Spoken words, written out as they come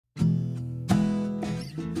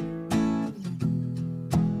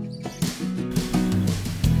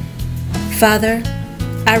Father,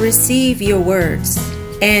 I receive your words,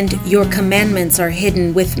 and your commandments are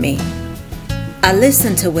hidden with me. I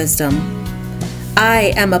listen to wisdom.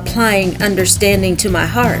 I am applying understanding to my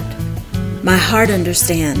heart. My heart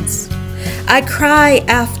understands. I cry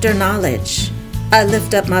after knowledge. I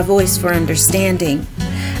lift up my voice for understanding.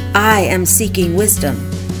 I am seeking wisdom.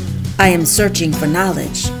 I am searching for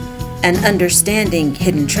knowledge and understanding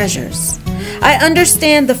hidden treasures. I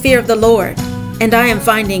understand the fear of the Lord, and I am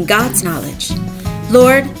finding God's knowledge.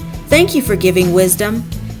 Lord, thank you for giving wisdom.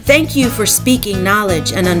 Thank you for speaking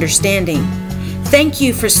knowledge and understanding. Thank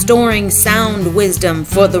you for storing sound wisdom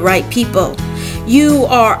for the right people. You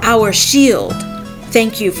are our shield.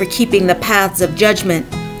 Thank you for keeping the paths of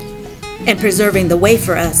judgment and preserving the way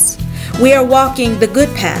for us. We are walking the good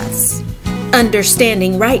paths,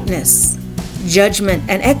 understanding rightness, judgment,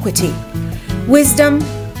 and equity. Wisdom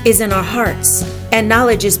is in our hearts, and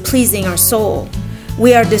knowledge is pleasing our soul.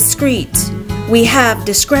 We are discreet. We have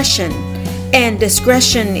discretion, and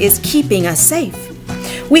discretion is keeping us safe.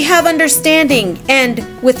 We have understanding, and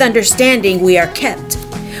with understanding we are kept.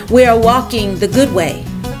 We are walking the good way.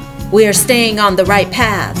 We are staying on the right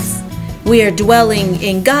paths. We are dwelling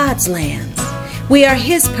in God's lands. We are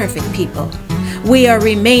His perfect people. We are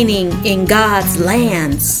remaining in God's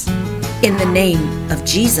lands in the name of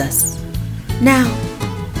Jesus. Now,